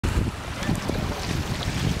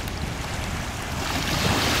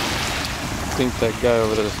think that guy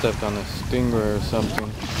over there stepped on a stingray or something.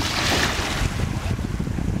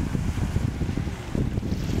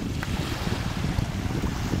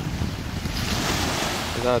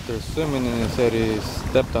 He's out there swimming and he said he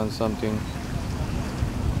stepped on something.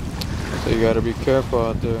 So you gotta be careful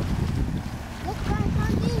out there.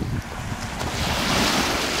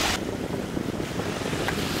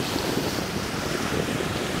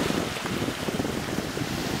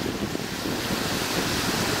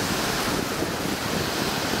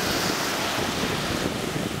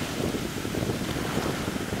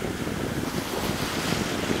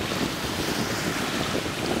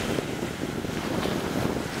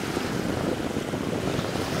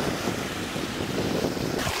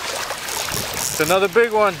 It's another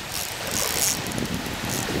big one.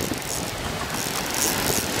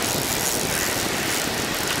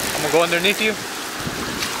 I'm gonna go underneath you.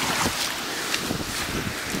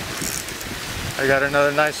 I got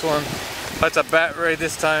another nice one. That's a bat ray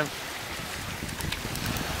this time.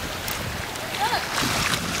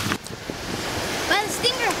 By the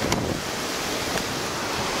stinger.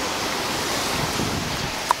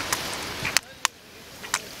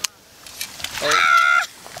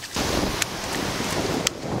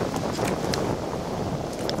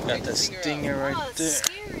 Got the stinger right there.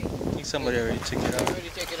 Scary. I think somebody already took it out. Already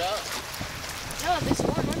take it out? No, this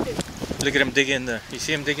one under. Look at him digging in there. You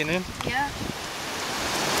see him digging in? Yeah.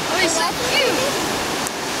 Oh, he's so cute.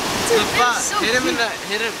 So hit him in the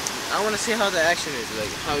hit him. I want to see how the action is,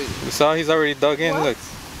 like how. You saw he's already dug in. Look.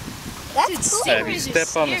 That's cool. If you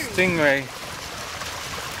step on the stingray,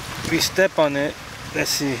 if you step on it, let's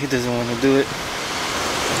see. He doesn't want to do it.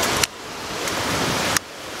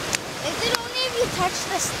 Touch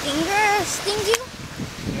the stinger, sting you?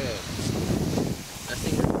 Yeah. I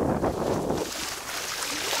think.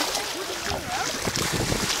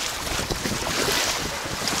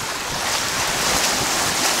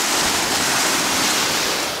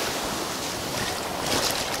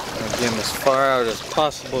 I'll get him as far out as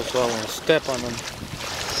possible so I won't step on him.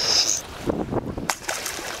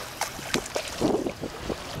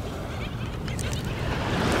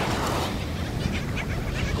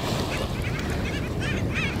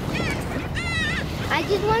 I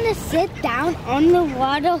just want to sit down on the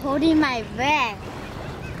water holding my breath.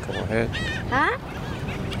 Go ahead. Huh?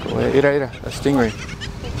 Go ahead. Ira, a stingray.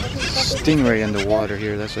 Stingray in the water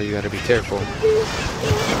here. That's why you gotta be careful.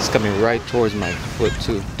 It's coming right towards my foot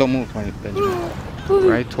too. Don't move, my Benjamin.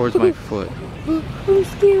 Right towards my foot. I'm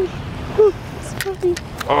scared. It's coming.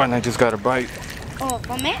 Oh, and I just got a bite. Oh,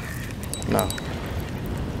 from it? No.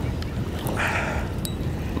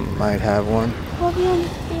 Might have one. Bobby, I'm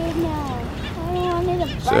scared now.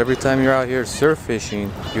 So every time you're out here surf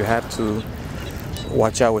fishing, you have to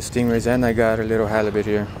watch out with stingrays. And I got a little halibut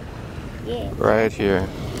here. Yeah. Right here.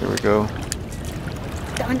 Here we go.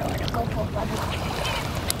 Don't know where to go for, Bobby.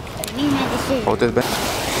 I need my decision. Hold this back.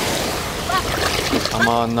 I'm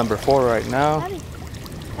on number 4 right now. Bobby,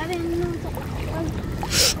 Bobby.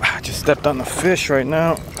 I just stepped on the fish right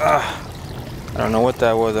now. I don't know what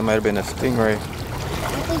that was. It might have been a stingray.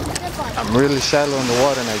 I'm really shallow in the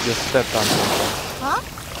water and I just stepped on something. Huh?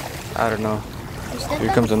 I don't know.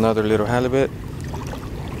 Here comes another little halibut.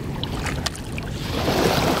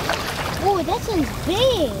 Oh, that one's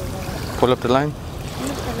big. Pull up the line. Pull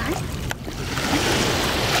up the line?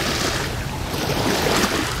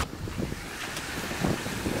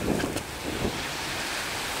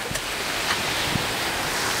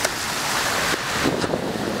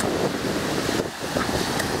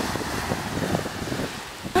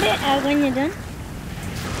 Put it out when you're done.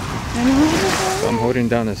 So I'm holding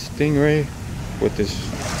down a stingray with this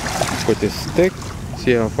stick.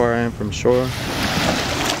 See how far I am from shore?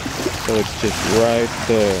 So it's just right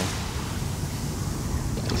there.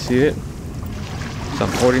 You see it? So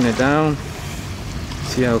I'm holding it down.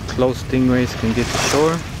 See how close stingrays can get to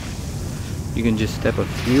shore? You can just step a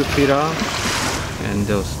few feet off and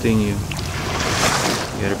they'll sting you.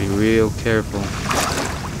 You gotta be real careful.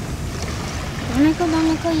 Don't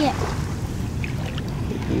go yet.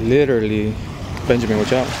 Literally, Benjamin,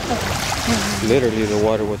 watch out. Literally the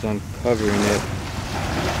water was uncovering it.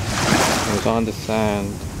 It was on the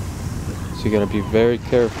sand. So you gotta be very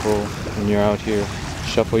careful when you're out here.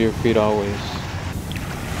 Shuffle your feet always.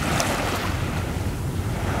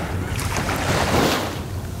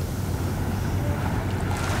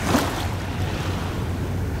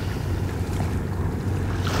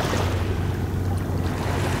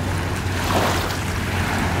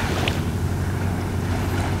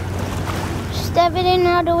 Step it in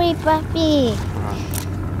all the way, puppy.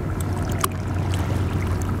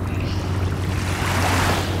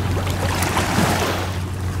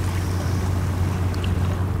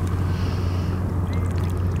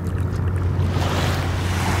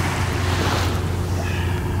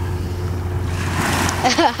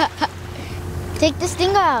 Take the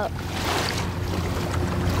stinger out.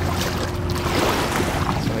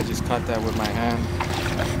 So I just caught that with my hand.